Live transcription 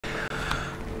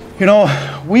You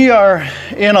know, we are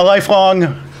in a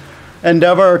lifelong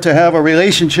endeavor to have a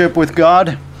relationship with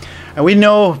God. And we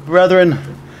know, brethren,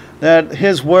 that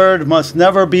His Word must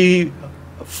never be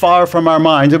far from our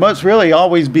minds. It must really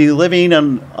always be living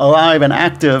and alive and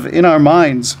active in our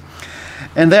minds.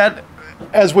 And that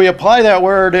as we apply that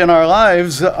Word in our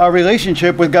lives, our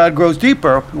relationship with God grows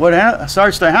deeper. What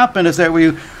starts to happen is that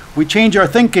we change our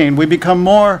thinking. We become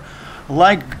more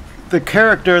like the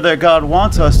character that God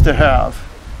wants us to have,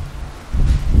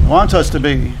 wants us to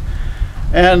be.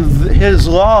 And His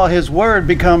law, His Word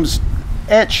becomes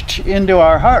etched into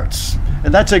our hearts.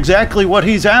 And that's exactly what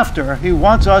He's after. He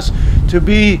wants us to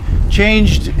be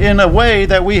changed in a way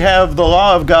that we have the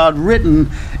law of God written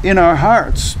in our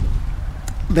hearts.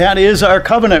 That is our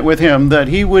covenant with Him, that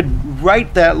He would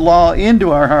write that law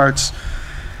into our hearts.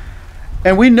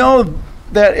 And we know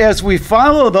that as we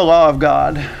follow the law of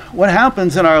God, what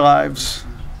happens in our lives?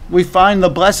 We find the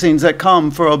blessings that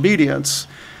come for obedience.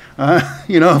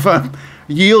 If I'm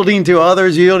yielding to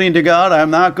others, yielding to God,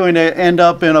 I'm not going to end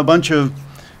up in a bunch of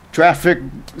traffic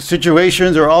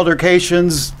situations or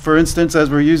altercations, for instance,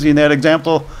 as we're using that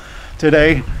example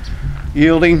today,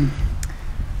 yielding.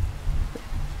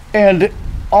 And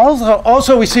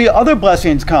also we see other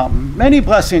blessings come, many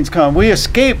blessings come. We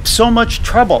escape so much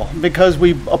trouble because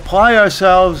we apply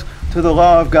ourselves to the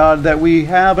law of God that we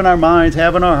have in our minds,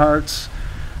 have in our hearts.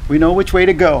 We know which way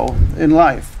to go in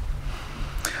life.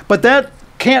 But that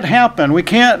can't happen. We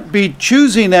can't be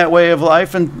choosing that way of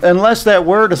life unless that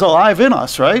Word is alive in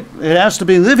us, right? It has to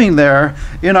be living there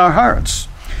in our hearts.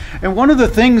 And one of the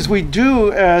things we do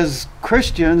as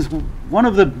Christians, one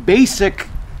of the basic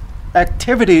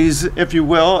activities, if you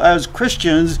will, as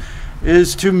Christians,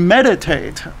 is to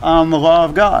meditate on the law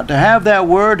of God, to have that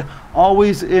Word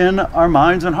always in our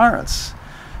minds and hearts.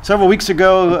 Several weeks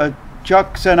ago,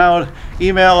 Chuck sent out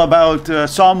email about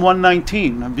Psalm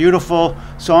 119, a beautiful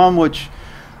psalm which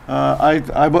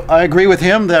I agree with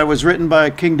him that it was written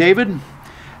by King David.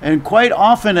 And quite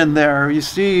often in there you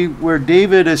see where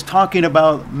David is talking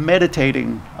about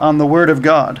meditating on the Word of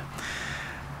God.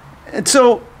 And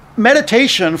so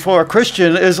meditation for a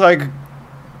Christian is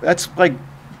that's like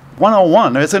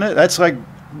 101, isn't it? That's like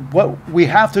what we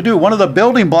have to do, one of the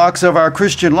building blocks of our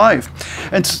Christian life.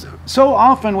 And so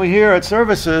often we hear at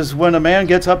services when a man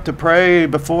gets up to pray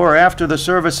before or after the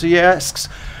service, he asks,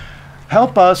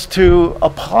 help us to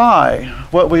apply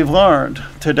what we've learned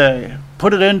today,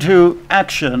 put it into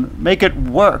action, make it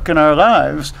work in our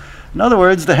lives. In other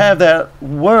words, to have that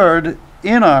Word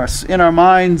in us, in our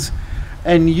minds,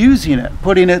 and using it,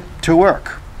 putting it to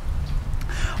work.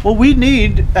 Well, we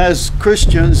need, as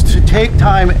Christians, to take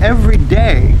time every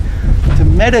day to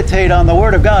meditate on the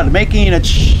Word of God, making it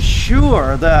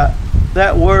sure that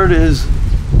that Word is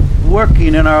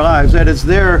working in our lives, that it's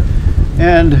there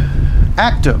and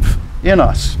active in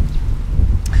us.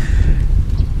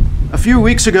 A few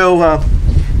weeks ago,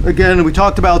 again, we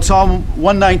talked about Psalm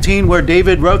 119, where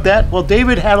David wrote that. Well,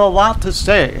 David had a lot to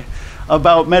say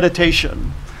about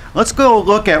meditation. Let's go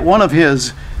look at one of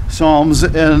his Psalms,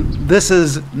 and this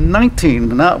is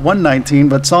 19, not 119,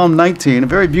 but Psalm 19, a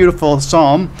very beautiful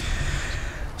psalm.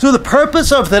 So the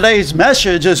purpose of today's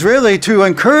message is really to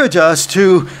encourage us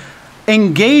to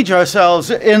engage ourselves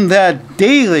in that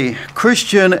daily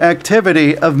Christian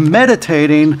activity of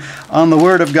meditating on the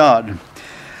Word of God.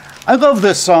 I love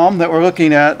this psalm that we're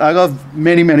looking at. I love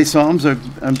many, many psalms.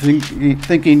 I'm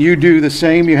thinking you do the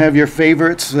same. You have your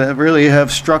favorites that really have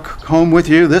struck home with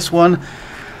you. This one,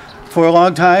 for a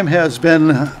long time, has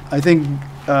been, I think,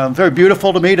 very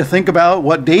beautiful to me to think about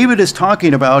what David is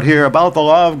talking about here about the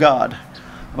law of God.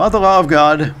 About the law of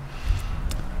God.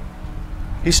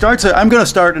 He starts, I'm going to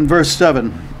start in verse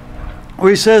 7, where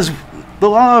he says, the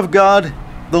law of God,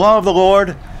 the law of the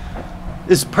Lord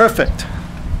is perfect.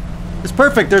 It's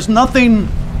perfect. There's nothing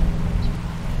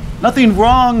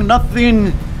wrong,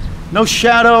 no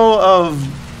shadow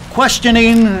of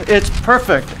questioning. It's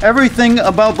perfect. Everything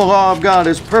about the law of God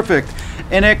is perfect,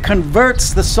 and it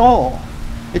converts the soul.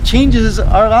 It changes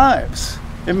our lives.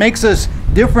 It makes us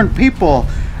different people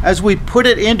as we put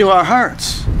it into our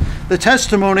hearts. The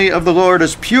testimony of the Lord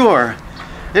is pure.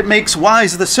 It makes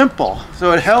wise the simple.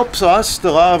 So it helps us,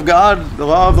 the law of God, the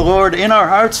law of the Lord in our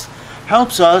hearts,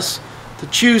 helps us to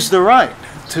choose the right,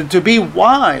 to be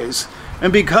wise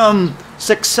and become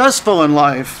successful in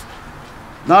life.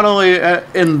 Not only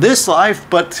in this life,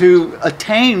 but to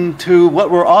attain to what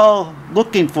we're all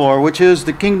looking for, which is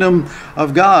the kingdom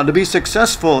of God, to be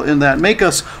successful in that, make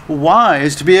us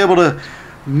wise, to be able to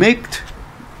make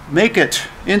it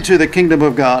into the kingdom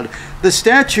of God. The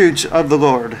statutes of the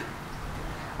Lord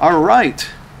are right.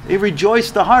 They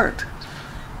rejoice the heart.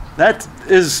 That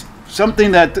is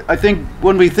something that I think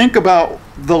when we think about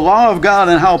the law of God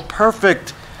and how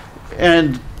perfect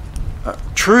and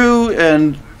true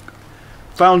and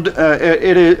found,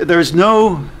 there's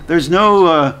nothing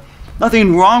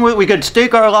wrong with it. We could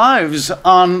stake our lives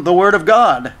on the Word of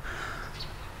God.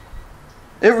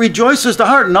 It rejoices the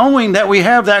heart knowing that we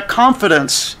have that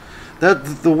confidence that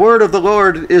the word of the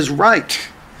Lord is right.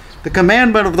 The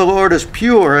commandment of the Lord is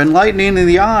pure, enlightening in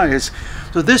the eyes.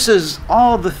 So this is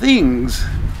all the things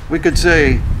we could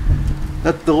say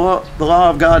that the law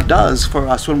of God does for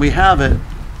us when we have it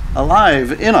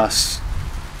alive in us.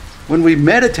 When we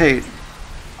meditate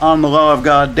on the law of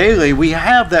God daily, we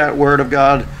have that word of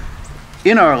God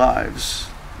in our lives.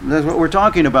 That's what we're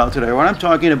talking about today. What I'm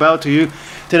talking about to you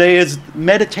today is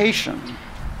meditation.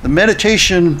 The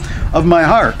meditation of my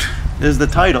heart is the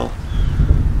title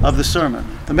of the sermon.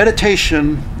 The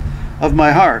meditation of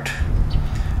my heart.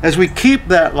 As we keep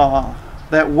that law,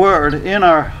 that word in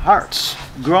our hearts,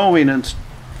 growing and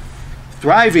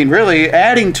thriving, really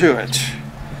adding to it,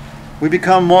 we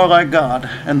become more like God.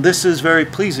 And this is very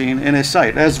pleasing in His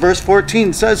sight. As verse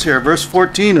 14 says here, verse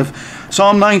 14 of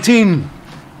Psalm 19,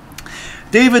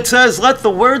 David says, "Let the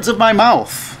words of my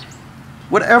mouth,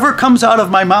 whatever comes out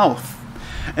of my mouth,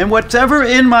 and whatever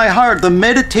in my heart, the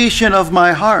meditation of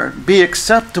my heart, be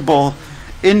acceptable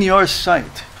in your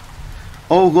sight,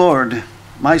 O Lord,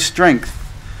 my strength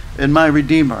and my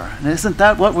Redeemer." And isn't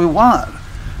that what we want?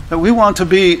 That we want to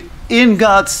be in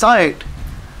God's sight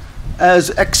as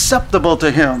acceptable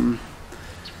to Him.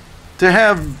 To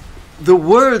have the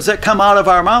words that come out of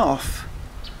our mouth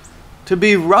to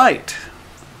be right.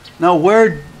 Now,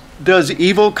 where does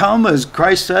evil come? As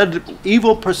Christ said,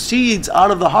 evil proceeds out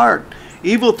of the heart.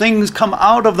 Evil things come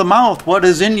out of the mouth. What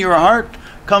is in your heart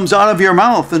comes out of your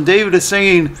mouth. And David is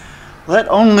saying, let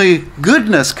only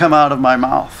goodness come out of my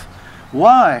mouth.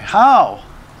 Why? How?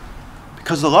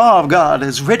 Because the law of God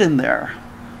is written there.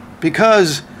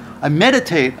 Because I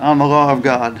meditate on the law of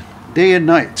God day and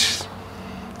night.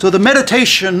 So the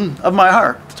meditation of my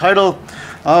heart, the title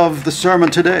of the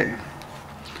sermon today.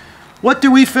 What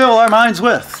do we fill our minds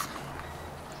with?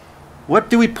 What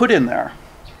do we put in there?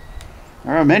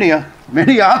 There are many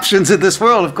options in this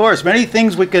world, of course, many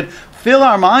things we could fill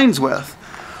our minds with.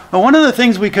 But one of the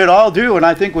things we could all do, and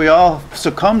I think we all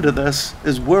succumb to this,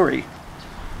 is worry.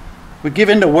 We give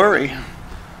in to worry.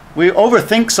 We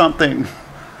overthink something.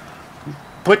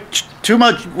 Put too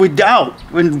much, we doubt.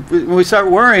 When we start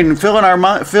worrying and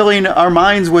filling our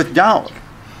minds with doubt.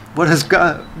 What does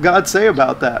God say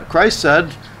about that? Christ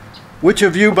said, which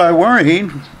of you by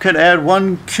worrying can add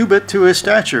 1 cubit to his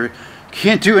stature?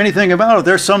 Can't do anything about it.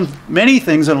 There's many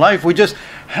things in life we just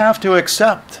have to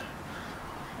accept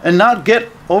and not get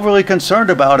overly concerned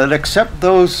about it. Accept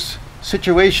those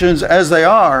situations as they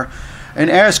are and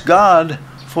ask God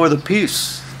for the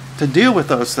peace to deal with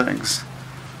those things.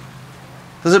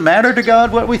 Does it matter to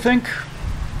God what we think?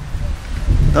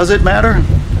 Does it matter?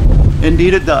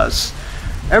 Indeed it does.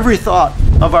 Every thought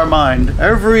of our mind,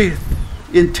 every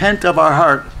intent of our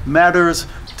heart matters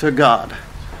to God.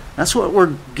 That's what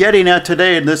we're getting at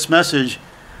today in this message.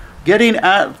 Getting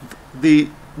at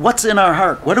what's in our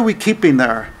heart. What are we keeping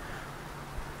there?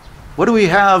 What do we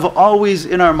have always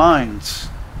in our minds?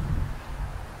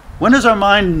 When is our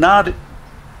mind not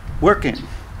working?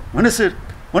 When is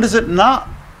it not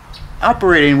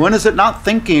operating? When is it not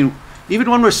thinking? Even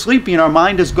when we're sleeping, our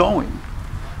mind is going.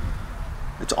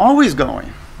 It's always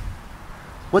going.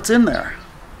 What's in there?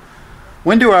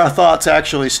 When do our thoughts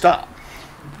actually stop?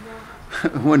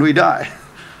 When we die.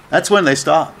 That's when they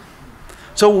stop.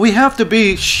 So we have to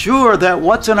be sure that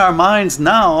what's in our minds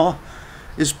now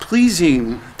is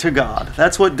pleasing to God.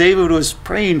 That's what David was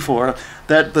praying for,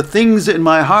 that the things in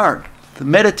my heart, the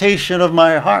meditation of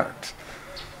my heart,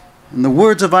 and the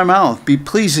words of my mouth be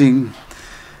pleasing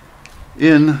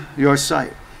in your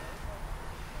sight.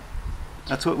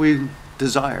 That's what we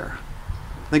desire.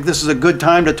 I think this is a good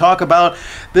time to talk about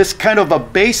this kind of a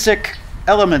basic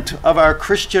element of our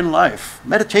Christian life,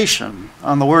 meditation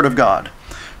on the Word of God.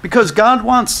 Because God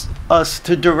wants us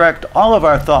to direct all of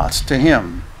our thoughts to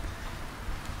Him.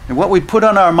 And what we put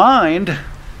on our mind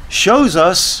shows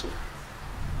us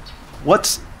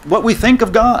what we think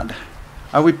of God.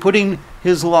 Are we putting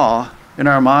His law in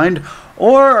our mind,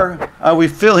 or are we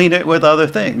filling it with other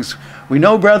things? We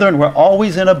know, brethren, we're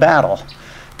always in a battle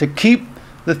to keep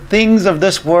the things of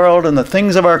this world and the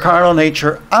things of our carnal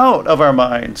nature out of our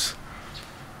minds.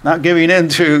 Not giving in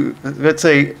to, let's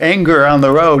say, anger on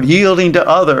the road, yielding to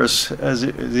others, as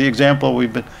the example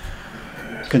we've been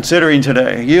considering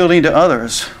today, yielding to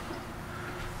others.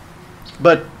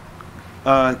 But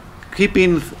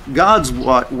keeping God's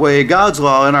way, God's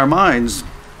law in our minds.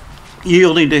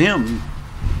 yielding to Him.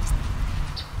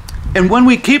 And when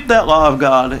we keep that law of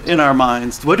God in our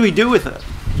minds, what do we do with it?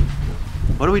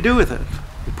 What do we do with it?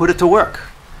 We put it to work.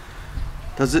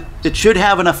 It should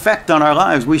have an effect on our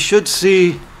lives. We should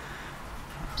see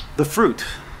the fruit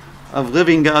of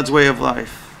living God's way of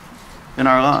life in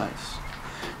our lives.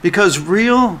 Because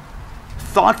real,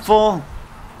 thoughtful,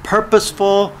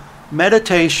 purposeful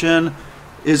meditation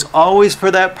is always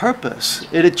for that purpose.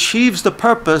 It achieves the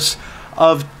purpose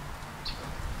of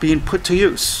being put to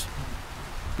use,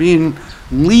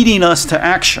 leading us to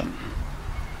action.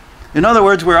 In other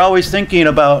words,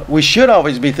 we should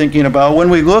always be thinking about, when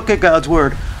we look at God's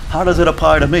Word, how does it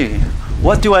apply to me?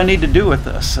 What do I need to do with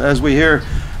this? As we hear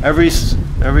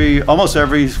almost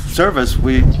every service,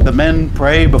 the men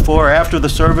pray before or after the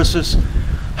services.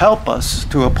 Help us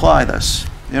to apply this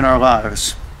in our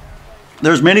lives.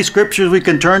 There's many scriptures we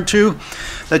can turn to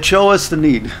that show us the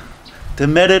need to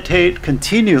meditate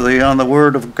continually on the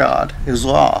Word of God, His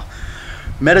law.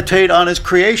 Meditate on His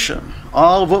creation.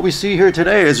 All of what we see here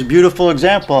today is a beautiful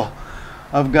example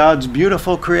of God's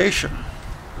beautiful creation.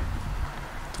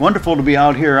 It's wonderful to be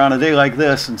out here on a day like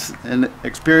this and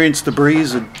experience the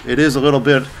breeze. It is a little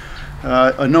bit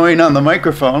annoying on the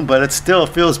microphone, but it still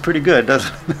feels pretty good,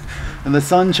 doesn't it? And the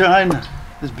sunshine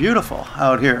is beautiful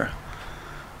out here.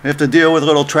 We have to deal with a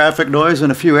little traffic noise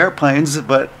and a few airplanes,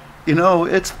 but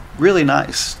it's really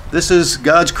nice. This is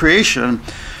God's creation.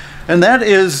 And that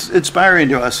is inspiring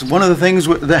to us. One of the things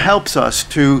that helps us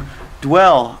to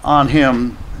dwell on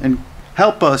Him and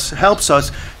helps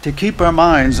us to keep our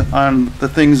minds on the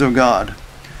things of God.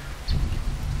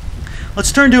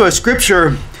 Let's turn to a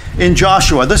scripture in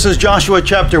Joshua. This is Joshua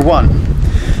chapter 1.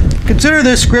 Consider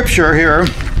this scripture here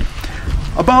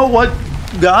about what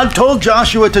God told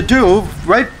Joshua to do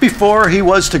right before he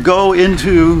was to go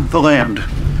into the land,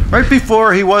 right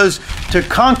before he was to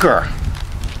conquer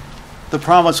the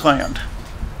promised land.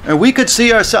 And we could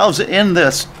see ourselves in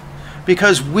this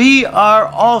because we are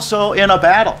also in a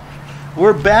battle.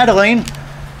 We're battling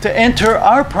to enter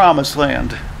our promised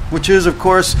land, which is, of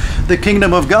course, the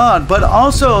kingdom of God, but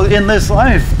also in this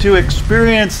life to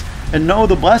experience and know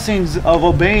the blessings of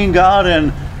obeying God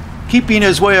and keeping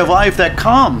His way of life that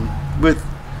come with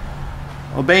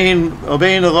obeying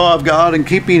the law of God and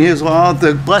keeping His law,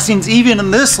 the blessings even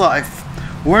in this life.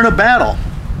 We're in a battle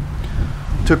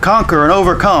to conquer and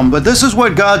overcome. But this is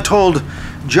what God told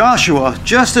Joshua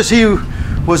just as he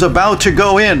was about to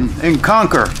go in and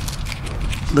conquer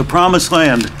the promised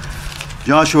land.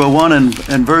 Joshua 1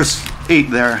 and verse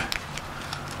 8 there.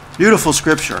 Beautiful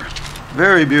scripture.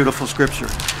 Very beautiful scripture.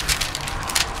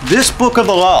 This book of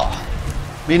the law,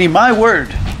 meaning my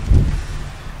word,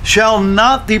 shall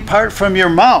not depart from your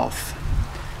mouth,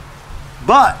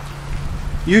 but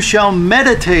you shall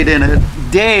meditate in it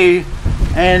day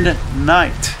and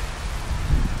night,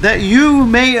 that you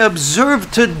may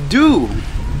observe to do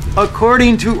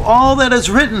according to all that is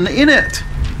written in it.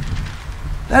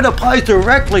 That applies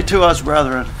directly to us,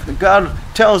 brethren. God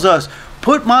tells us,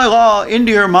 put my law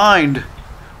into your mind,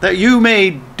 that you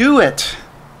may do it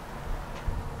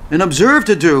and observe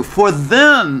to do. For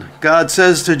then, God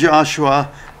says to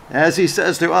Joshua, as He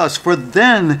says to us, for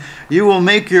then you will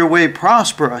make your way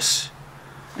prosperous,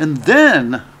 and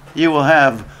then you will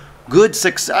have good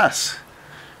success.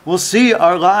 We'll see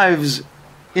our lives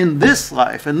in this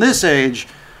life, in this age,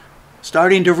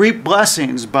 starting to reap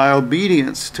blessings by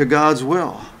obedience to God's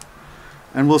will.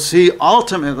 And we'll see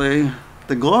ultimately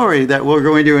the glory that we're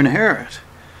going to inherit.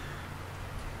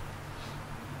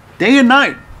 Day and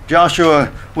night,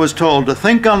 Joshua was told to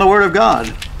think on the Word of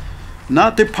God,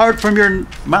 not depart from your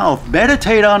mouth.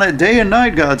 Meditate on it day and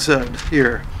night, God said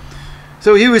here.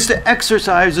 So he was to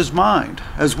exercise his mind,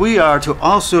 as we are to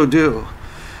also do.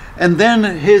 And then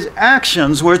his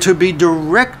actions were to be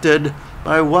directed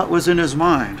by what was in his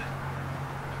mind.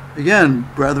 Again,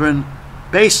 brethren,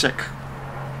 basic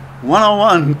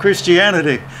 101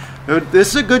 Christianity. This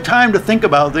is a good time to think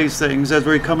about these things as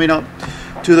we're coming up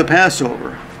to the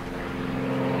Passover.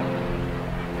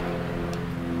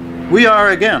 We are,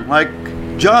 again, like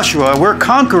Joshua, we're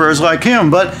conquerors like him,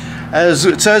 but as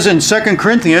it says in 2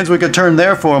 Corinthians, we could turn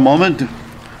there for a moment.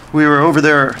 We were over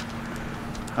there,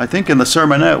 I think in the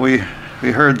sermonette,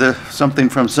 we heard something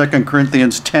from 2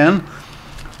 Corinthians 10.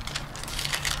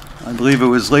 I believe it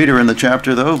was later in the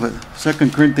chapter, though, but 2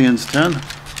 Corinthians 10,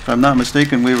 if I'm not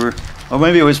mistaken, or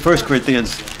maybe it was 1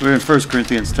 Corinthians. We were in 1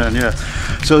 Corinthians 10, yeah.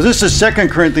 So this is 2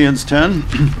 Corinthians 10.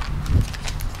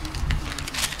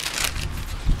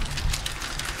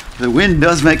 The wind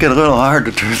does make it a little hard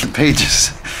to turn the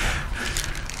pages.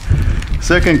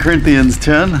 2 Corinthians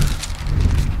 10.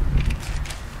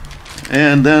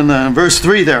 And then verse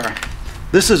 3 there.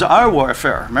 This is our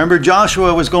warfare. Remember,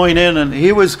 Joshua was going in and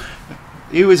he was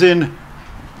in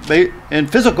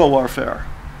physical warfare,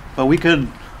 but we could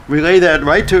relate it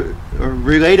right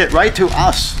to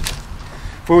us.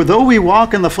 For though we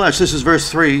walk in the flesh, this is verse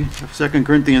 3 of 2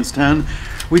 Corinthians 10,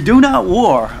 we do not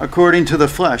war according to the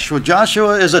flesh. Well,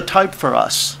 Joshua is a type for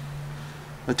us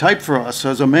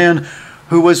as a man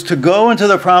who was to go into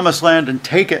the promised land and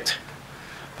take it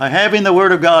by having the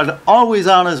word of God always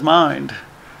on his mind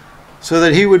so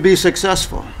that he would be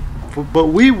successful. But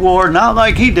we war not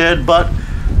like he did, but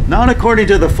not according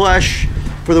to the flesh.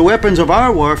 For the weapons of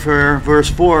our warfare, verse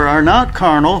 4, are not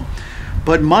carnal,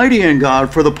 but mighty in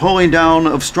God for the pulling down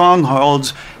of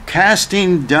strongholds,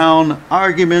 casting down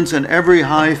arguments and every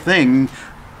high thing.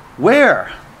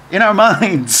 Where? In our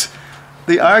minds.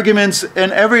 The arguments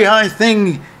and every high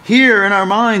thing here in our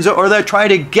minds, or that try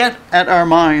to get at our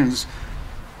minds,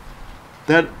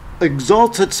 that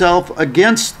exalts itself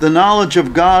against the knowledge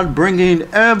of God, bringing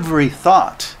every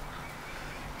thought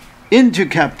into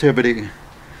captivity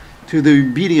to the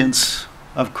obedience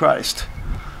of Christ.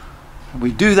 And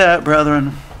we do that,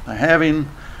 brethren, by having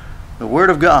the Word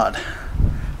of God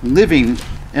living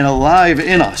and alive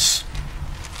in us.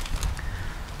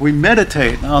 We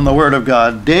meditate on the Word of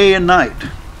God day and night.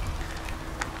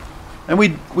 And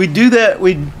we do that,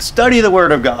 we study the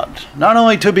Word of God, not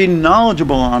only to be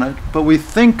knowledgeable on it, but we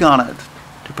think on it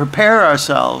to prepare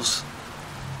ourselves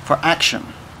for action,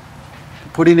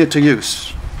 putting it to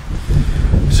use.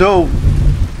 So,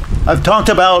 I've talked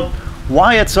about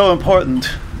why it's so important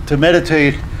to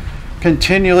meditate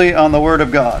continually on the Word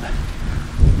of God.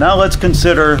 Now let's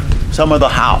consider some of the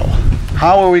how.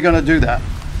 How are we going to do that?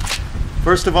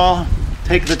 First of all,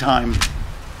 take the time.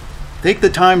 Take the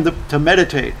time to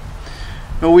meditate.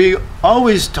 Now, we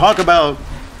always talk about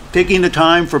taking the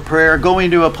time for prayer,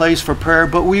 going to a place for prayer,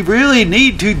 but we really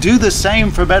need to do the same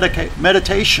for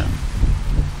meditation.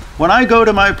 When I go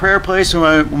to my prayer place,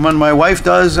 when my wife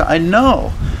does, I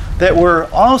know that we're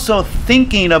also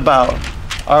thinking about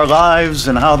our lives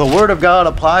and how the Word of God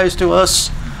applies to us.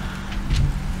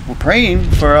 We're praying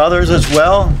for others as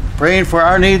well, praying for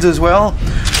our needs as well,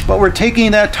 but we're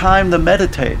taking that time to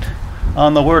meditate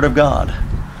on the Word of God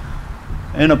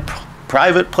in a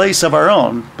private place of our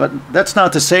own. But that's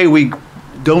not to say we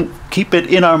don't keep it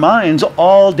in our minds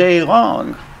all day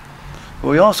long. But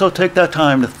we also take that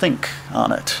time to think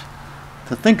on it,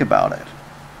 to think about it.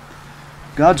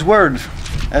 God's Word,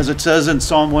 as it says in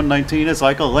Psalm 119, is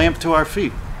like a lamp to our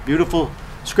feet. Beautiful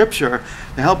scripture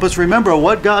to help us remember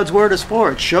what God's Word is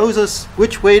for. It shows us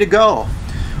which way to go.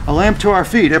 A lamp to our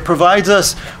feet. It provides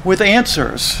us with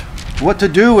answers, what to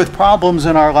do with problems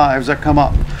in our lives that come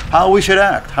up, how we should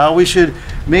act, how we should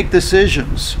make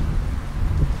decisions.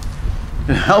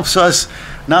 It helps us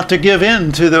not to give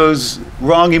in to those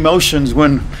wrong emotions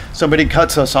when somebody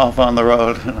cuts us off on the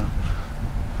road.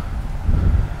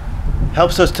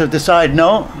 Helps us to decide,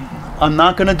 no, I'm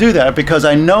not going to do that because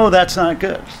I know that's not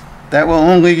good. That will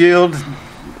only yield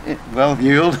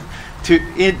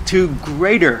to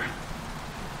greater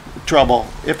trouble.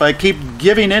 If I keep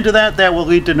giving into that, that will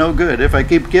lead to no good. If I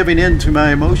keep giving in to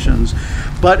my emotions,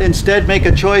 but instead make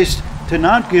a choice to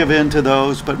not give in to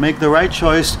those, but make the right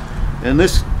choice, in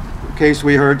this case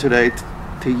we heard today,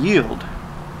 to yield.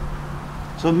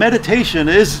 So meditation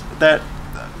is that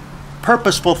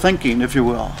purposeful thinking, if you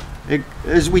will.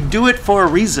 We do it for a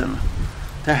reason,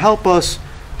 to help us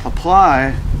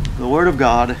apply the Word of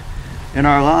God in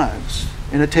our lives.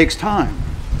 And it takes time.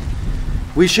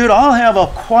 We should all have a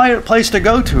quiet place to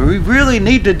go to. We really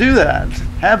need to do that.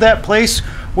 Have that place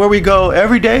where we go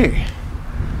every day.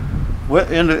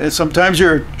 And sometimes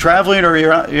you're traveling or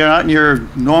you're not in your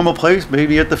normal place,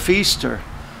 maybe at the feast or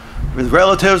with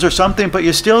relatives or something, but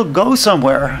you still go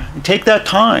somewhere and take that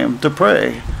time to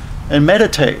pray and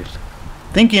meditate,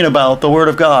 thinking about the Word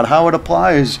of God, how it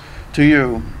applies to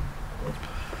you.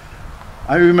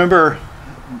 I remember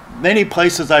many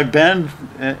places I've been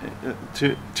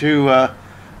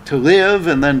to live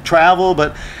and then travel,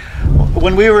 but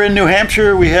when we were in New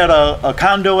Hampshire, we had a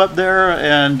condo up there,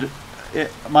 and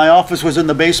my office was in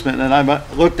the basement, and I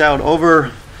looked out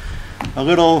over a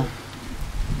little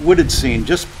wooded scene.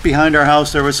 Just behind our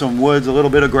house there was some woods, a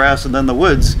little bit of grass, and then the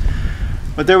woods.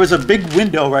 But there was a big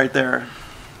window right there,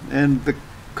 and the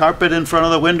carpet in front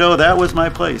of the window, that was my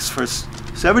place for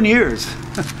 7 years.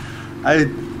 I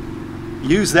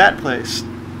used that place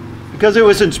because it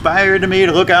was inspired to me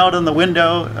to look out on the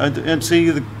window and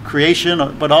see the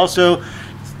creation, but also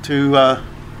to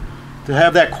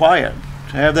have that quiet,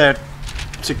 to have that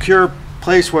secure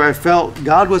place where I felt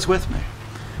God was with me.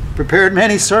 Prepared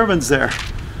many sermons there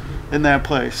in that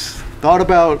place. Thought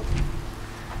about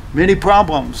many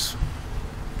problems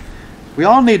We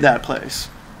all need that place.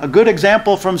 A good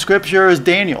example from Scripture is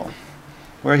Daniel,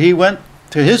 where he went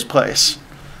to his place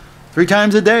 3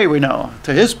 times a day, we know,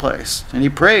 to his place, and he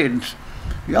prayed.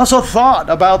 He also thought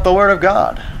about the Word of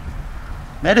God,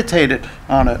 meditated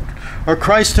on it. Or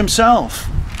Christ himself,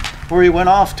 where he went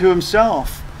off to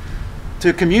himself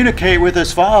to communicate with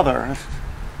his Father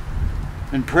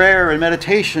in prayer and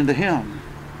meditation to him.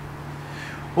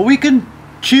 Well, we can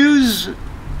choose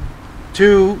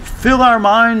to fill our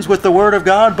minds with the Word of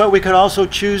God, but we could also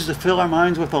choose to fill our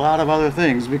minds with a lot of other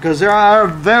things, because there are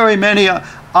very many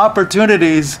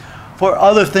opportunities for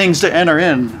other things to enter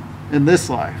in this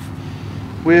life.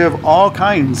 We have all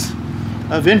kinds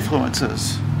of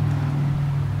influences.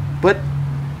 But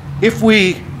if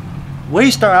we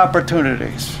waste our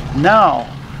opportunities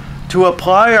now to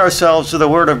apply ourselves to the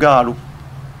Word of God,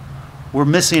 we're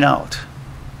missing out.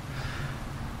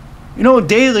 You know,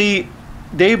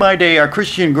 day by day, our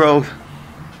Christian growth,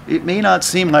 it may not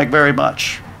seem like very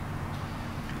much.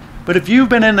 But if you've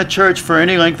been in the church for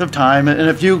any length of time, and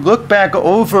if you look back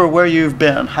over where you've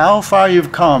been, how far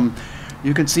you've come,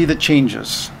 you can see the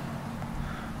changes.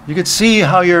 You can see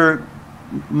how your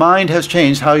mind has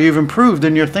changed, how you've improved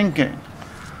in your thinking.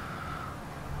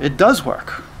 It does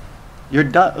work. Your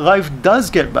life does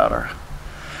get better.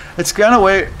 It's kind of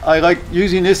way I like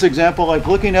using this example, like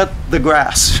looking at the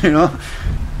grass, you know.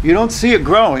 You don't see it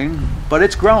growing, but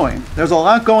it's growing. There's a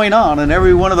lot going on in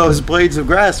every one of those blades of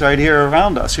grass right here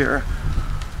around us here.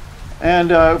 And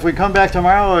if we come back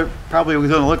tomorrow, it probably going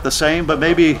to look the same, but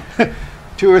maybe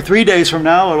 2 or 3 days from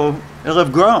now, it'll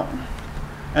have grown.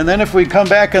 And then if we come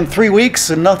back in 3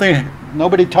 weeks and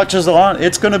nobody touches the lawn,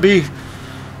 it's going to be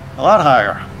a lot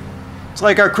higher. It's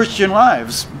like our Christian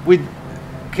lives. We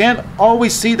can't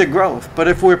always see the growth, but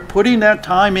if we're putting that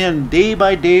time in day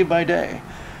by day by day,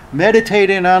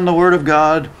 meditating on the Word of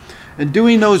God and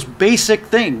doing those basic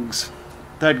things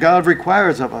that God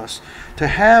requires of us, to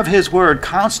have His Word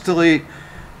constantly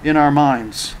in our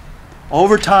minds.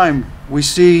 Over time, we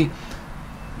see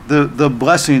the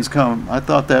blessings come. I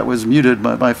thought that was muted,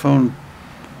 but my phone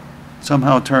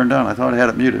somehow turned on. I thought I had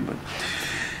it muted.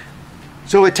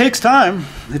 So it takes time.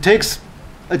 It takes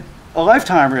a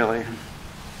lifetime, really.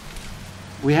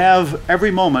 We have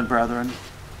every moment, brethren.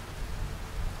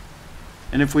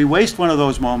 And if we waste one of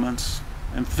those moments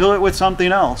and fill it with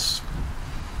something else,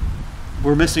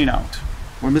 we're missing out.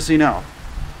 We're missing out.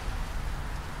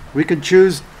 We can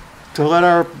choose to let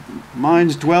our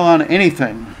minds dwell on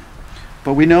anything,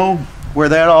 but we know where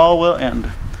that all will end.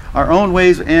 Our own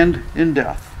ways end in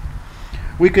death.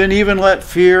 We can even let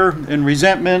fear and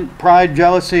resentment, pride,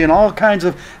 jealousy, and all kinds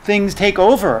of things take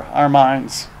over our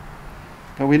minds.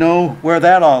 But we know where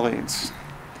that all leads.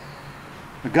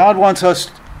 But God wants us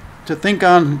to think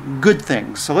on good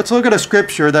things. So let's look at a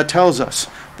scripture that tells us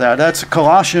that. That's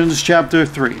Colossians chapter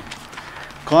 3.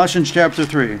 Colossians chapter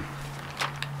 3.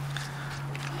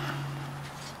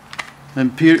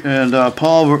 And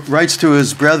Paul writes to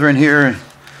his brethren here,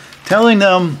 telling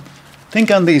them, think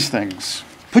on these things.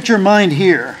 Put your mind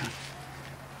here.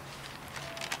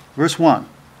 Verse 1.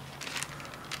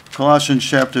 Colossians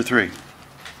chapter 3.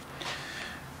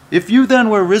 If you then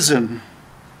were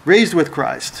raised with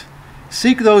Christ,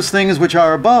 seek those things which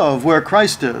are above, where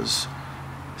Christ is,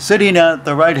 sitting at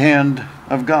the right hand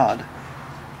of God.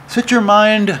 Set your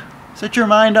mind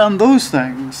on those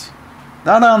things,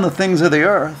 not on the things of the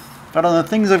earth, but on the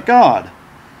things of God.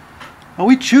 And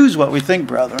we choose what we think,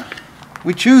 brother.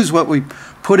 We choose what we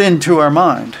put into our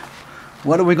mind.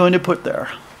 What are we going to put there?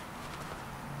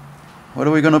 What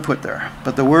are we going to put there?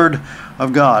 But the Word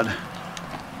of God.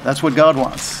 That's what God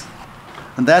wants.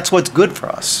 And that's what's good for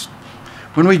us.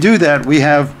 When we do that, we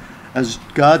have, as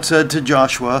God said to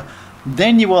Joshua,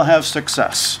 then you will have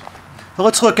success. So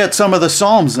let's look at some of the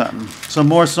Psalms then. Some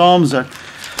more Psalms that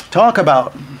talk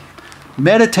about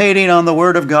meditating on the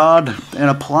Word of God and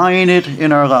applying it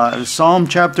in our lives. Psalm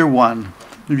chapter 1,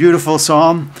 a beautiful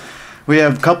psalm. We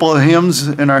have a couple of hymns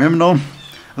in our hymnal.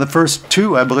 The first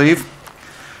 2, I believe,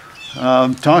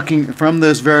 talking from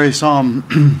this very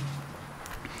psalm.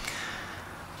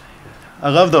 I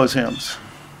love those hymns.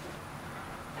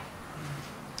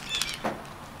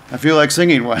 I feel like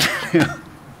singing one.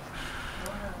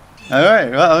 All right,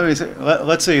 well,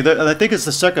 let's see. I think it's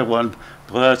the second one.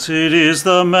 Blessed is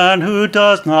the man who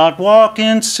does not walk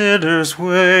in sinners'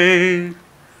 way.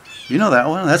 You know that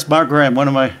one? That's Mark Graham.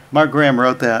 Mark Graham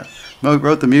wrote that.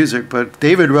 Wrote the music, but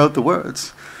David wrote the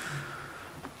words.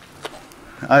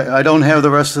 I don't have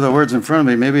the rest of the words in front of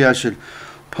me. Maybe I should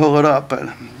pull it up, but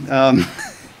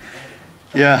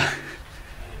yeah.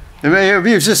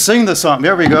 Maybe you just sing the song.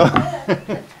 There we go.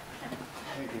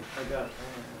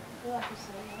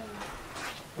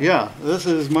 Yeah, this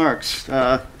is Mark's.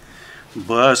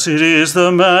 Blessed is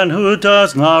the man who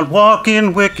does not walk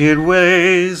in wicked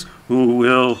ways, who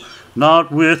will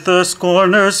not with the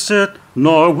scorners sit,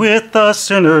 nor with the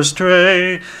sinners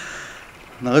stray.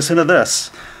 Now listen to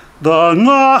this. The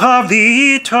law of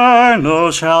the eternal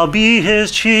shall be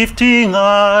his chief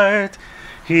delight.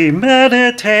 He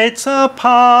meditates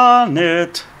upon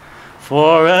it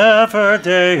forever,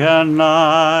 day and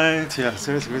night. Yeah,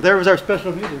 seriously. There was our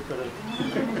special music for that.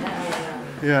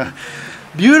 Yeah.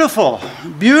 Beautiful,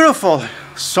 beautiful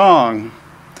song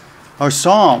or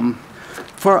psalm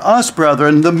for us,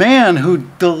 brethren. The man who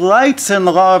delights in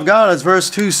the law of God, as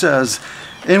verse 2 says.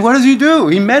 And what does he do?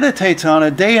 He meditates on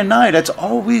it day and night. It's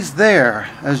always there,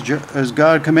 as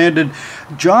God commanded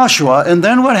Joshua. And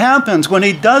then what happens when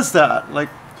he does that?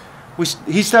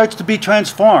 He starts to be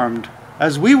transformed,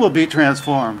 as we will be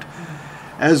transformed.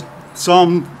 As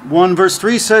Psalm 1 verse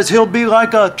 3 says, he'll be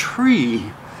like a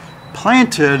tree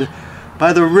planted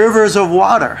by the rivers of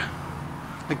water.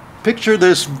 Picture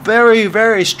this very,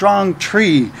 very strong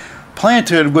tree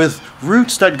planted with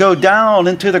roots that go down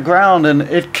into the ground, and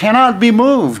it cannot be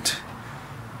moved.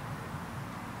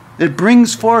 It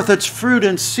brings forth its fruit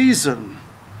in season,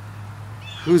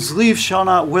 whose leaf shall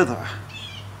not wither.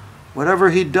 Whatever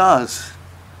he does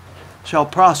shall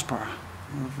prosper.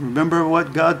 Remember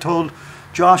what God told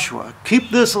Joshua. Keep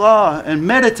this law and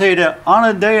meditate it on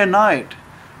it day and night,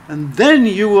 and then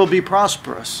you will be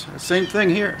prosperous. Same thing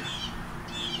here.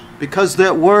 Because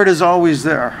that word is always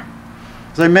there.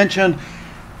 As I mentioned,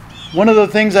 one of the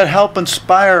things that help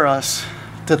inspire us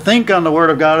to think on the Word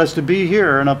of God is to be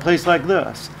here in a place like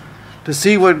this, to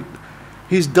see what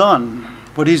He's done,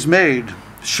 what He's made.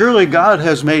 Surely God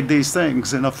has made these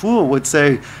things, and a fool would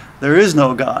say, there is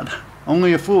no God,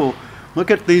 only a fool. Look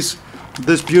at this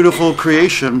beautiful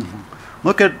creation.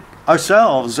 Look at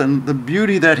ourselves and the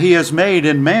beauty that He has made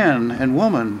in man and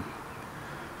woman.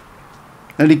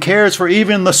 And He cares for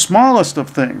even the smallest of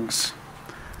things.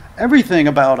 Everything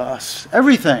about us,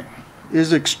 everything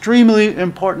is extremely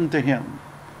important to Him.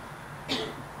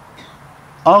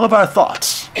 All of our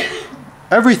thoughts,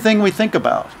 everything we think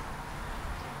about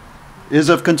is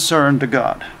of concern to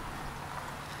God.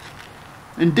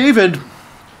 And David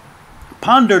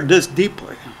pondered this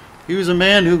deeply. He was a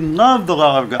man who loved the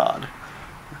law of God,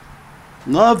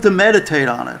 loved to meditate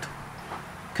on it,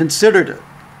 considered it.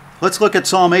 Let's look at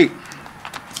Psalm 8.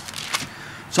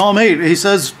 Psalm 8, he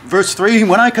says, verse 3,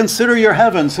 when I consider your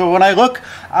heavens, so when I look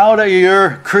out at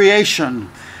your creation,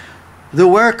 the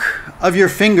work of your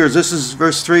fingers, this is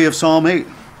verse 3 of Psalm 8,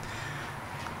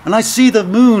 and I see the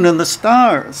moon and the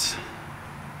stars,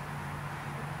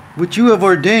 which you have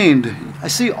ordained. I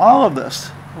see all of this.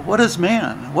 What is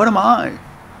man? What am I?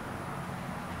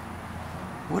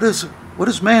 What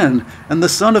is man and the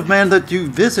Son of Man that you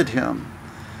visit him?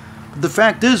 But the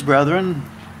fact is, brethren,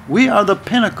 we are the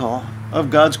pinnacle of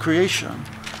God's creation.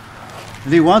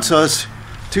 And He wants us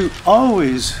to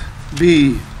always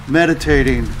be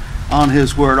meditating on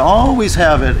His Word. Always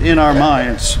have it in our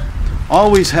minds.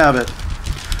 Always have it.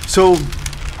 So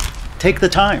take the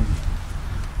time.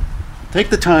 Take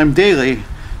the time daily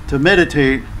to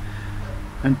meditate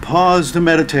and pause to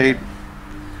meditate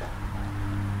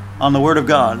on the Word of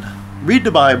God. Read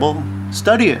the Bible.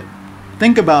 Study it.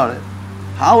 Think about it.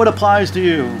 How it applies to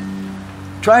you.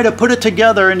 Try to put it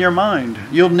together in your mind.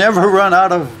 You'll never run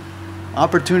out of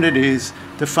opportunities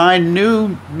to find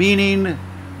new meaning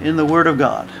in the Word of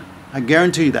God. I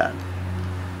guarantee that.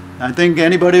 I think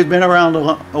anybody who's been around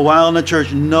a while in the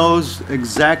church knows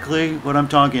exactly what I'm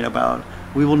talking about.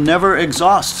 We will never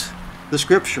exhaust the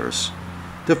Scriptures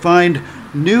to find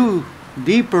new,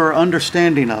 deeper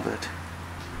understanding of it.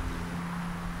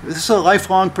 This is a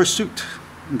lifelong pursuit.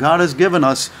 God has given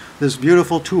us this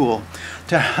beautiful tool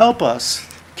to help us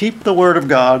keep the Word of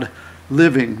God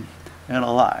living and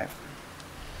alive.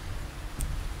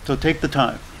 So take the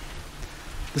time.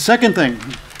 The second thing,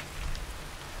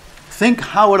 think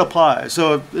how it applies.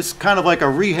 So it's kind of like a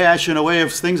rehash in a way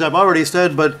of things I've already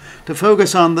said, but to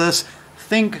focus on this,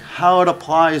 think how it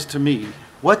applies to me.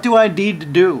 What do I need to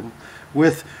do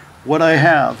with what I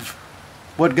have,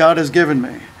 what God has given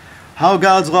me? How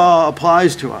God's law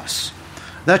applies to us.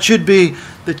 That should be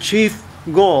the chief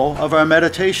goal of our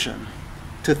meditation.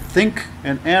 To think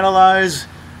and analyze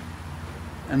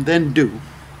and then do.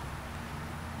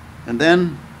 And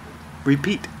then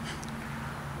repeat.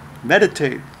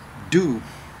 Meditate, do,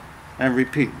 and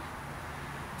repeat.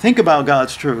 Think about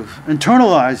God's truth.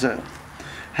 Internalize it.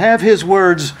 Have His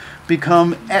words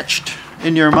become etched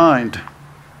in your mind.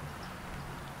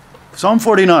 Psalm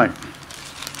 49.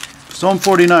 Psalm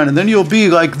 49. And then you'll be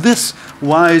like this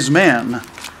wise man.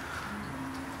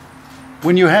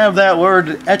 when you have that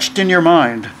word etched in your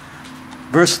mind.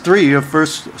 Verse 3 of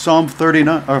Psalm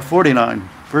 39 or 49,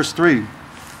 verse 3.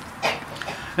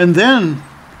 And then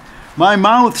my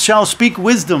mouth shall speak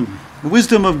wisdom, the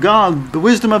wisdom of God, the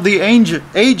wisdom of the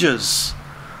ages,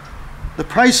 the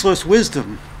priceless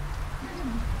wisdom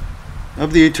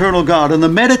of the eternal God, and the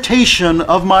meditation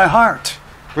of my heart.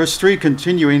 Verse 3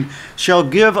 continuing, shall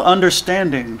give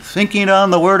understanding. Thinking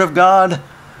on the word of God,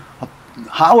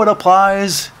 how it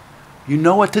applies, you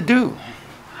know what to do.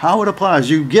 How it applies,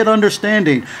 you get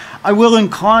understanding. I will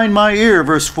incline my ear,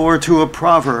 verse 4, to a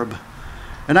proverb,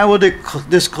 and I will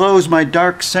disclose my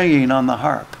dark saying on the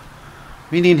harp.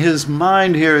 Meaning his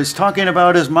mind here is talking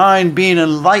about his mind being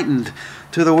enlightened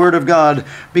to the word of God,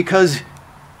 because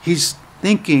he's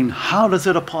thinking, how does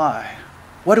it apply?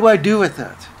 What do I do with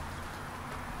it?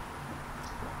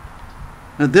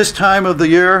 At this time of the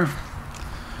year,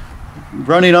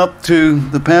 running up to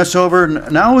the Passover,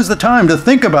 now is the time to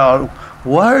think about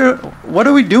what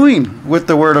are we doing with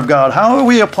the Word of God? How are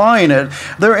we applying it?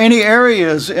 Are there any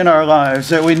areas in our lives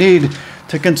that we need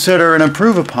to consider and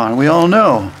improve upon? We all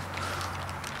know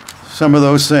some of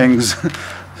those things.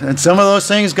 And some of those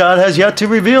things God has yet to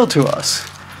reveal to us.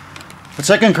 But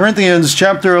 2 Corinthians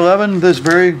chapter 11, verse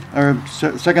 2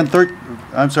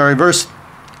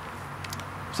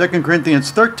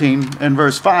 Corinthians 13 and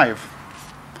verse 5.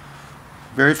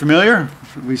 Very familiar?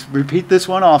 We repeat this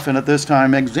one often at this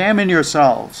time. Examine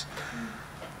yourselves.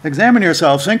 Examine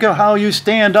yourselves. Think of how you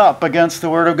stand up against the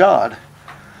Word of God.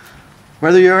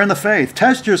 Whether you're in the faith.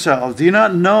 Test yourselves. Do you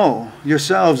not know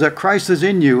yourselves that Christ is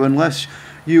in you unless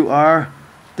you are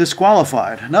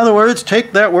disqualified? In other words,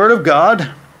 take that Word of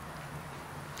God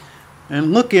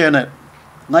and look in it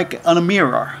like on a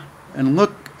mirror. And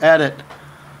look at it.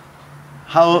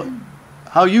 How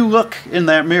you look in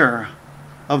that mirror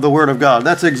of the Word of God.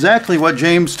 That's exactly what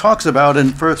James talks about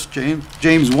in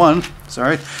James 1,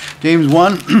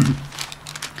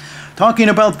 talking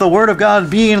about the Word of God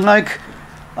being like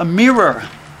a mirror,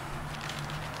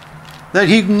 that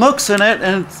he looks in it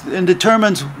and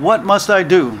determines, what must I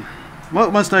do?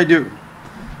 What must I do?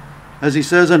 As he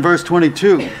says in verse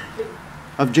 22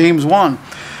 of James 1,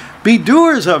 be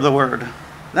doers of the Word.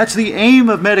 That's the aim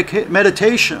of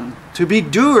meditation, to be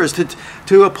doers,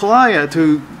 to apply it,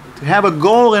 to have a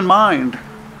goal in mind.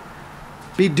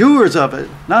 Be doers of it,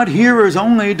 not hearers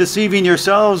only, deceiving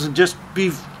yourselves, and just be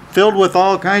filled with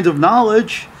all kinds of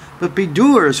knowledge, but be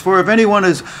doers. For if anyone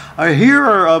is a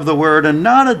hearer of the word and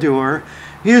not a doer,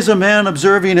 he is a man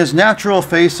observing his natural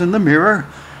face in the mirror.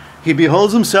 He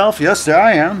beholds himself, yes, there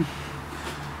I am,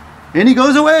 and he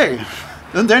goes away.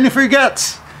 And then he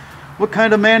forgets what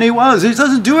kind of man he was. He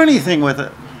doesn't do anything with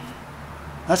it.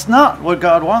 That's not what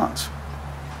God wants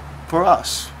for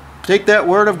us. Take that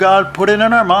Word of God, put it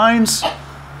in our minds,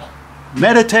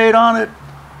 meditate on it.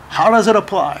 How does it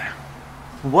apply?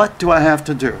 What do I have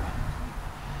to do?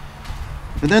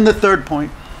 And then the third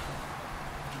point.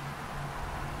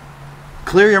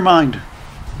 Clear your mind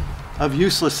of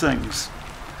useless things.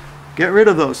 Get rid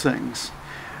of those things.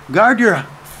 Guard your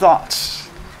thoughts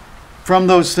from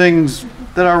those things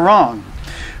that are wrong.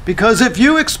 Because if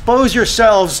you expose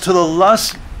yourselves to the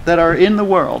lusts that are in the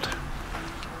world,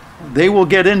 they will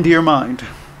get into your mind.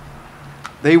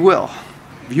 They will.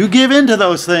 If you give in to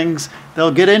those things,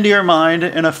 they'll get into your mind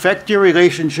and affect your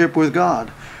relationship with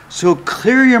God. So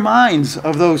clear your minds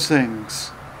of those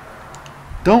things.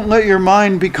 Don't let your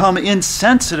mind become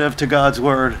insensitive to God's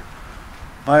Word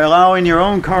by allowing your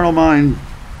own carnal mind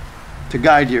to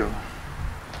guide you.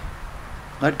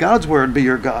 Let God's Word be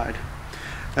your guide.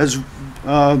 As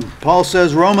Paul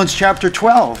says, Romans chapter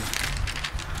 12,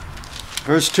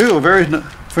 verse 2, a very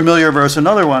familiar verse,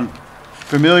 another one,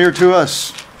 familiar to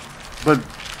us, but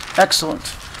excellent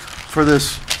for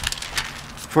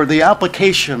the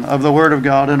application of the Word of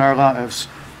God in our lives.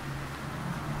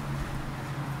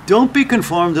 Don't be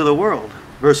conformed to the world,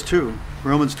 verse 2,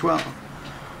 Romans 12,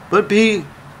 but be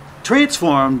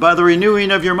transformed by the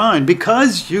renewing of your mind,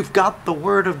 because you've got the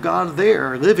Word of God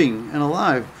there, living and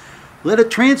alive. Let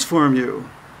it transform you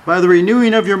by the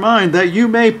renewing of your mind, that you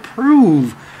may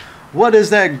prove what is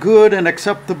that good and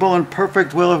acceptable and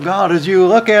perfect will of God. As you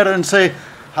look at it and say,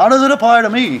 how does it apply to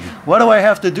me? What do I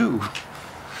have to do?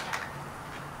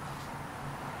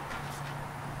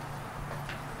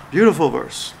 Beautiful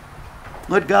verse.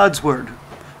 Let God's Word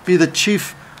be the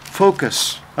chief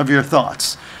focus of your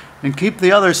thoughts. And keep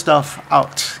the other stuff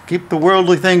out. Keep the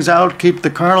worldly things out. Keep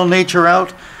the carnal nature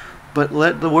out. But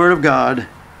let the Word of God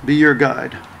be your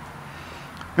guide.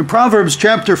 In Proverbs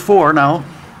chapter 4 now,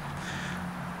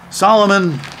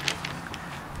 Solomon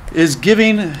is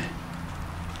giving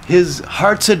his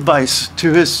heart's advice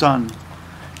to his son.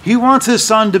 He wants his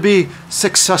son to be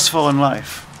successful in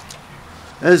life.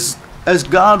 As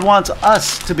God wants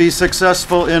us to be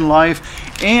successful in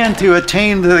life and to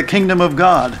attain the kingdom of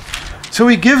God. So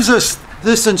he gives us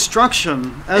this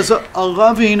instruction as a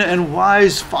loving and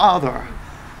wise father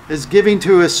is giving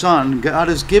to his son. God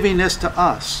is giving this to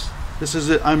us. This is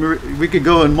we could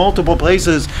go in multiple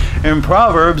places in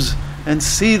Proverbs and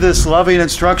see this loving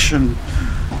instruction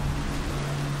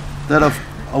that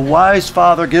a wise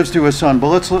father gives to his son. But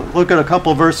let's look at a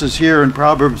couple verses here in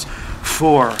Proverbs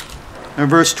 4 and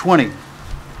verse 20.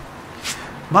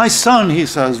 My son, he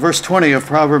says, verse 20 of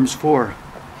Proverbs 4,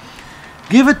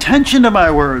 give attention to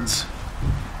my words.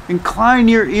 Incline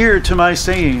your ear to my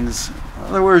sayings. In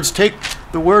other words, take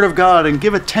the word of God and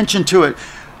give attention to it.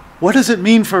 What does it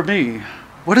mean for me?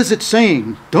 What is it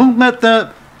saying? Don't let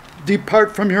that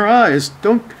depart from your eyes.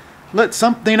 Don't let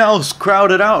something else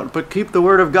crowd it out, but keep the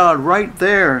word of God right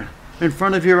there in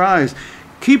front of your eyes.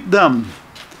 Keep them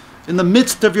in the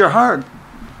midst of your heart.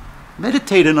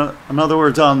 Meditate, in other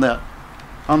words, on that,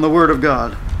 on the word of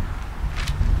God.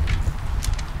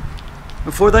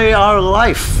 For they are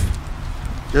life.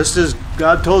 Just as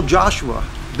God told Joshua,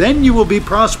 then you will be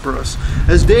prosperous.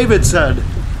 As David said,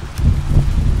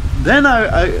 then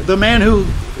the man who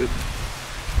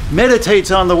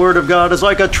meditates on the word of God is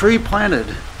like a tree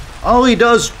planted. All he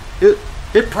does,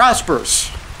 it prospers.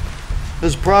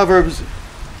 As Proverbs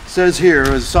says here,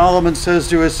 as Solomon says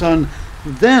to his son,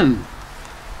 then,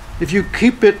 if you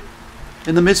keep it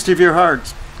in the midst of your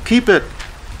heart, keep it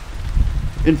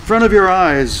in front of your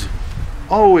eyes,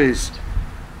 always,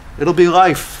 it'll be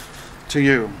life to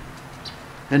you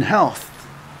and health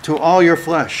to all your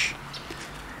flesh.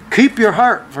 Keep your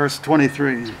heart, verse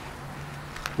 23,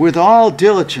 with all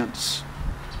diligence,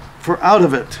 for out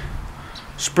of it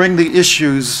spring the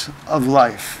issues of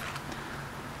life.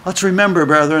 Let's remember,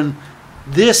 brethren,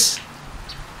 this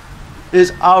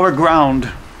is our ground.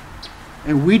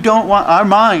 And we don't want our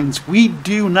minds, we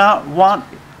do not want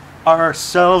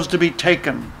ourselves to be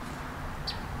taken.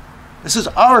 This is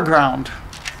our ground.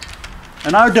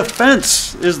 And our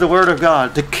defense is the word of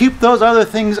God, to keep those other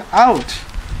things out.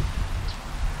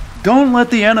 Don't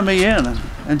let the enemy in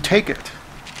and take it.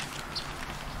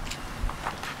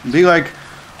 Be like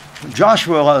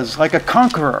Joshua was, like a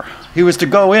conqueror. He was to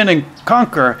go in and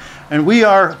conquer. And we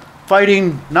are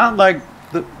fighting not like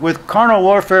with carnal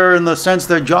warfare in the sense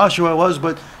that Joshua was,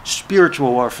 but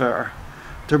spiritual warfare.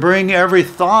 To bring every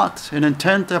thought and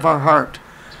intent of our heart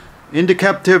into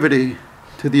captivity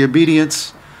to the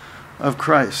obedience of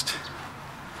Christ.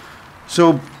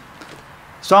 So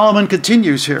Solomon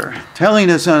continues here, telling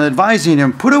us and advising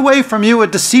him, put away from you a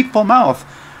deceitful mouth,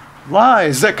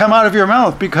 lies that come out of your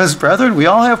mouth, because, brethren, we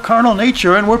all have carnal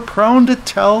nature and we're prone to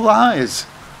tell lies.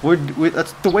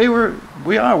 That's the way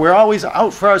we are. We're always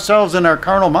out for ourselves in our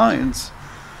carnal minds.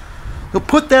 So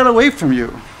put that away from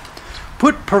you.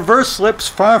 Put perverse lips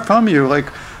far from you,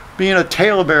 like being a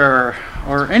talebearer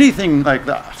or anything like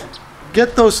that.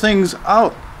 Get those things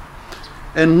out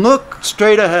and look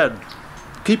straight ahead.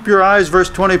 Keep your eyes, verse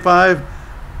 25,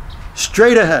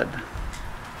 straight ahead.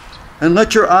 And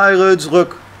let your eyelids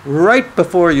look right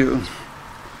before you.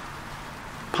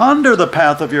 Ponder the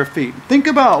path of your feet. Think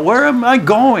about, where am I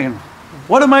going?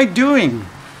 What am I doing?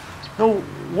 So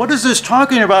what is this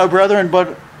talking about, brethren,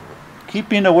 but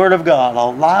keeping the word of God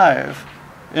alive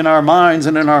in our minds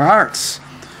and in our hearts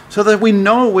so that we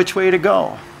know which way to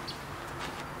go.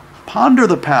 Ponder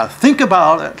the path. Think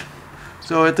about it.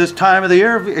 So at this time of the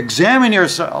year, examine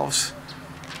yourselves.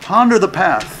 Ponder the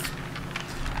path.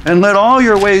 And let all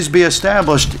your ways be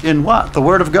established in what? The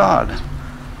word of God.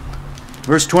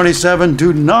 Verse 27,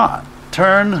 do not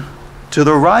turn to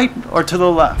the right or to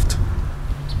the left.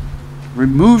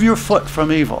 Remove your foot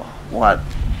from evil. What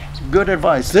good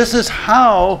advice. This is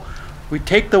how we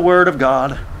take the word of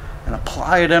God and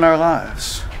apply it in our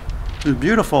lives. It's a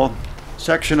beautiful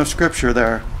section of scripture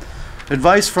there.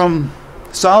 Advice from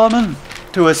Solomon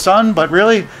to his son, but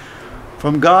really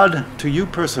from God to you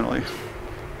personally.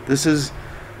 This is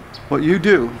what you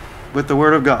do with the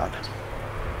word of God.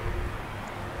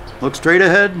 Look straight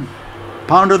ahead,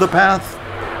 ponder the path,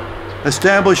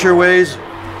 establish your ways.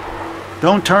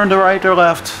 Don't turn to right or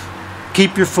left.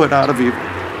 Keep your foot out of evil.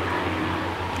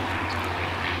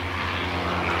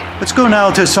 Let's go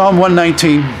now to Psalm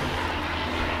 119.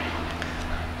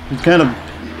 It's kind of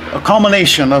a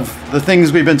culmination of the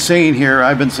things we've been saying here,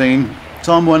 I've been saying.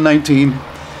 Psalm 119.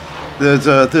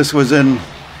 This was in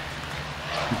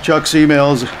Chuck's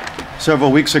emails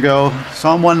several weeks ago.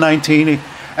 Psalm 119. He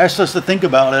asked us to think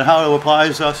about it, how it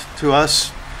applies to us.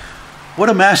 What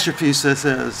a masterpiece this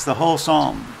is, the whole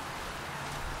psalm.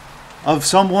 Of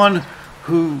someone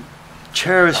who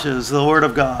cherishes the Word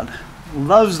of God,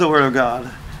 loves the Word of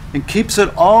God, and keeps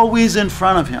it always in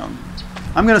front of him.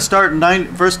 I'm going to start in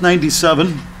verse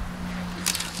 97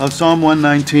 of Psalm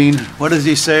 119. What does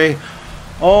he say?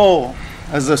 Oh,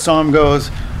 as the psalm goes,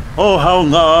 oh, how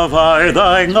love I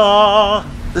thy law.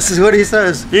 This is what he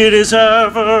says. It is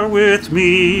ever with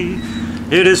me.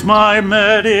 It is my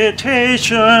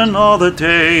meditation all the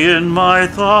day in my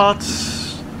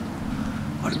thoughts.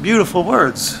 What beautiful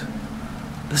words.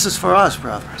 This is for us,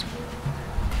 brethren.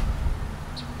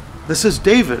 This is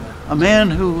David, a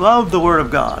man who loved the Word of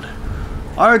God.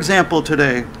 Our example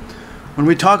today, when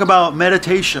we talk about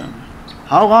meditation,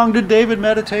 how long did David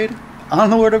meditate on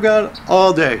the Word of God?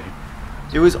 All day.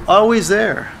 It was always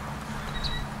there.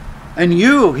 And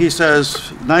you, he says,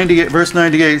 verse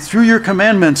 98, through your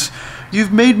commandments,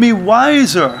 you've made me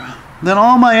wiser than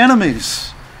all my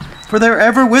enemies, for they're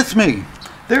ever with me.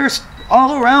 They're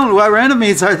all around. Our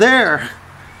enemies are there,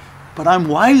 but I'm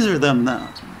wiser than them.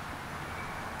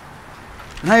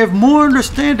 And I have more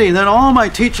understanding than all my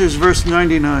teachers, verse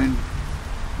 99.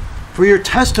 For your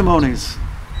testimonies,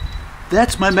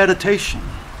 that's my meditation.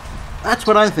 That's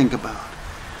what I think about.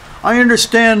 I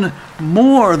understand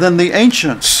more than the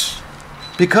ancients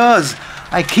because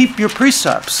I keep your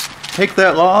precepts. Take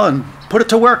that law and put it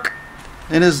to work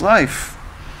in his life.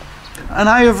 And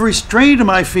I have restrained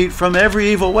my feet from every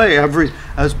evil way.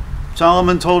 As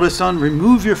Solomon told his son,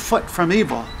 remove your foot from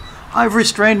evil. I've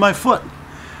restrained my foot.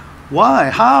 Why?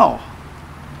 How?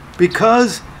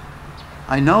 Because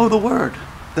I know the Word,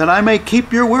 that I may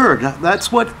keep your word.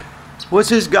 That's what was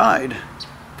his guide.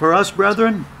 For us,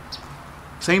 brethren,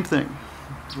 same thing.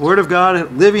 The Word of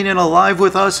God living and alive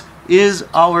with us is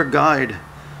our guide.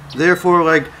 Therefore,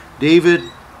 like David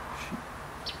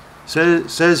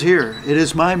says here, it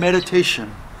is my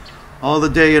meditation all the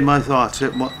day in my thoughts.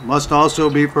 It must also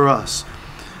be for us.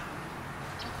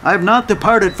 I have not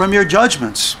departed from your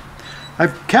judgments.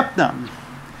 I've kept them.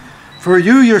 For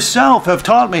you yourself have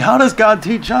taught me. How does God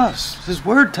teach us? His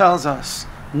Word tells us.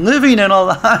 Living and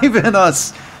alive in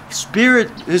us.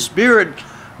 His Spirit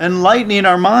enlightening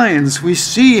our minds. We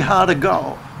see how to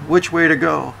go, which way to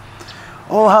go.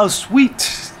 Oh, how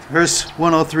sweet, verse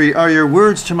 103, are your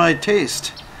words to my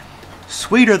taste,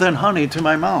 sweeter than honey to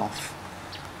my mouth.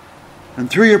 And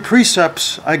through your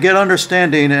precepts I get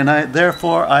understanding, and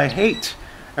therefore I hate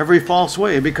every false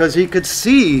way, because he could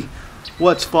see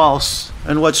what's false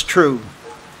and what's true,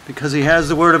 because he has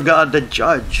the Word of God to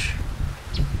judge.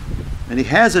 And he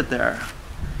has it there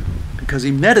because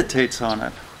he meditates on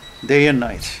it day and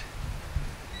night.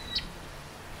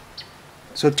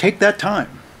 So take that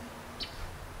time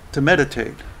to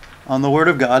meditate on the Word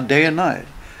of God day and night.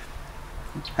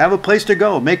 Have a place to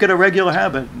go. Make it a regular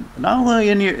habit. Not only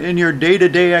in your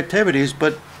day-to-day activities,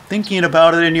 but thinking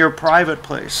about it in your private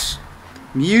place.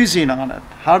 Musing on it.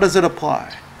 How does it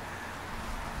apply?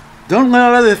 Don't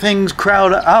let other things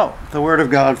crowd out the Word of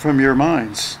God from your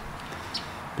minds.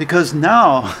 Because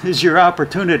now is your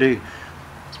opportunity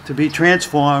to be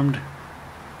transformed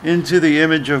into the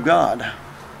image of God.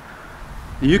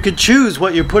 You can choose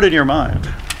what you put in your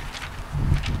mind.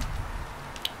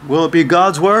 Will it be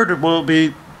God's Word, or will it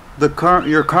be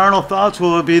your carnal thoughts?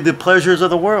 Will it be the pleasures of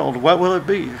the world? What will it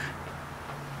be?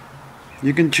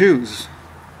 You can choose.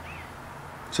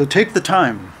 So take the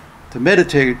time to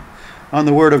meditate on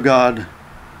the Word of God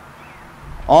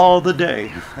all the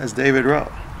day, as David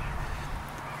wrote.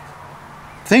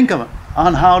 Think of it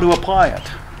on how to apply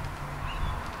it.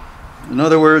 In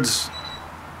other words,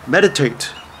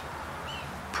 meditate,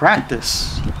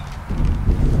 practice,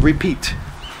 repeat.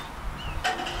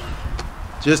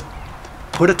 Just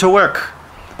put it to work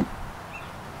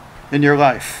in your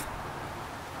life.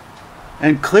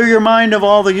 And clear your mind of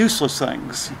all the useless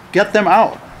things. Get them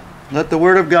out. Let the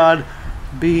Word of God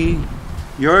be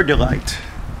your delight.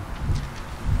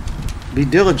 Be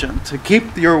diligent to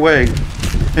keep your way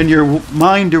and your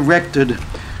mind directed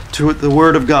to the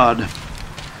Word of God.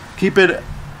 Keep it,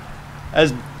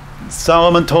 as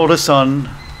Solomon told his son,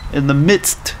 in the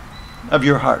midst of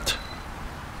your heart.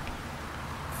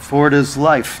 For it is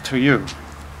life to you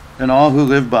and all who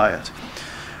live by it.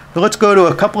 But let's go to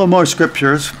a couple of more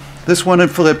scriptures. This one in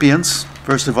Philippians,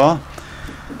 first of all.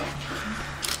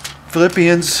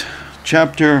 Philippians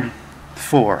chapter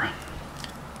 4.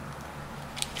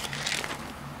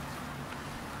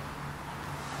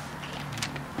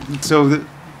 So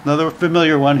another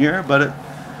familiar one here, but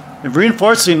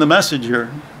reinforcing the message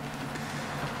here.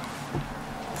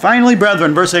 Finally,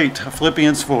 brethren, verse 8 of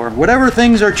Philippians 4. Whatever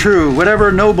things are true,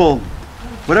 whatever noble,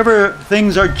 whatever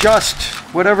things are just,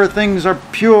 whatever things are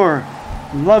pure,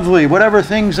 lovely, whatever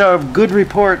things are of good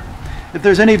report, if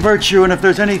there's any virtue and if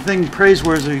there's anything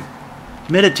praiseworthy,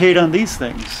 meditate on these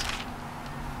things.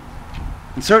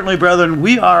 And certainly, brethren,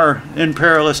 we are in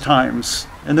perilous times,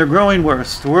 and they're growing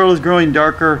worse. The world is growing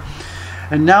darker,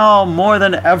 and now more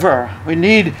than ever, we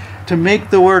need to make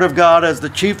the Word of God as the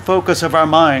chief focus of our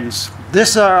minds.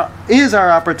 This is our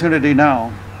opportunity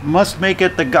now. We must make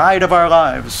it the guide of our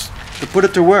lives, to put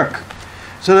it to work,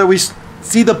 so that we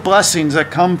see the blessings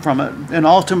that come from it, and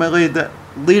ultimately that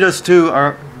lead us to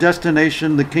our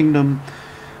destination, the kingdom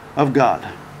of God.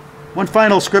 One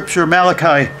final scripture,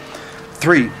 Malachi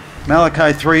 3.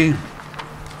 Malachi 3,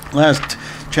 last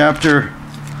chapter,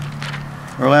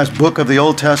 or last book of the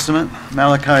Old Testament,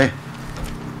 Malachi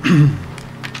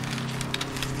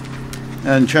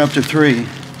and chapter 3.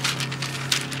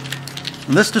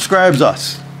 And this describes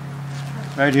us,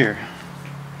 right here.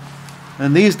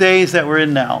 In these days that we're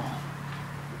in now,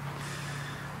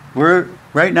 we're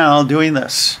right now doing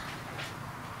this.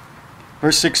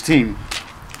 Verse 16.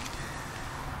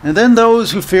 And then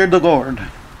those who feared the Lord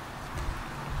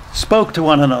spoke to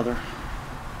one another.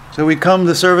 So we come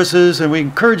to services and we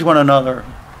encourage one another.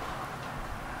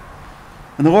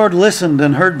 And the Lord listened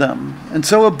and heard them. And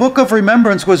so a book of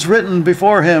remembrance was written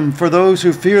before him for those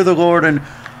who fear the Lord and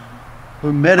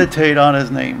who meditate on his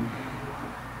name,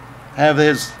 have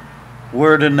his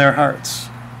word in their hearts.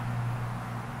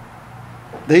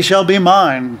 They shall be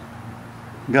mine,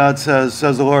 God says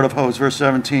the Lord of hosts, verse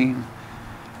 17,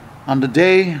 on the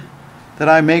day that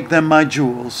I make them my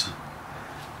jewels.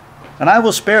 And I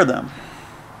will spare them,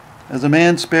 as a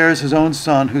man spares his own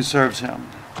son who serves him.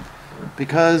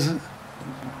 Because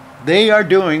they are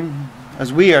doing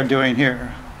as we are doing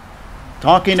here,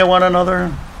 talking to one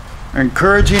another,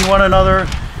 encouraging one another,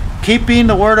 keeping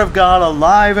the Word of God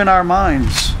alive in our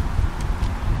minds.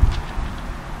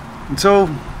 And so,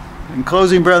 in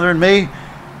closing, brethren, may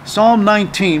Psalm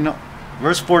 19,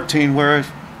 verse 14, where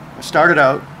I started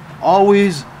out,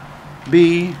 always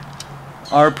be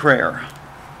our prayer.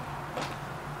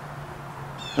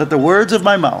 That the words of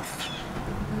my mouth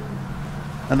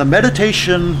and the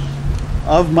meditation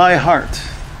of my heart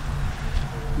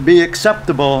be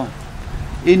acceptable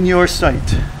in your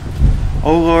sight,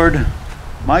 O Lord,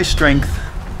 my strength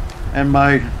and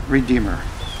my Redeemer.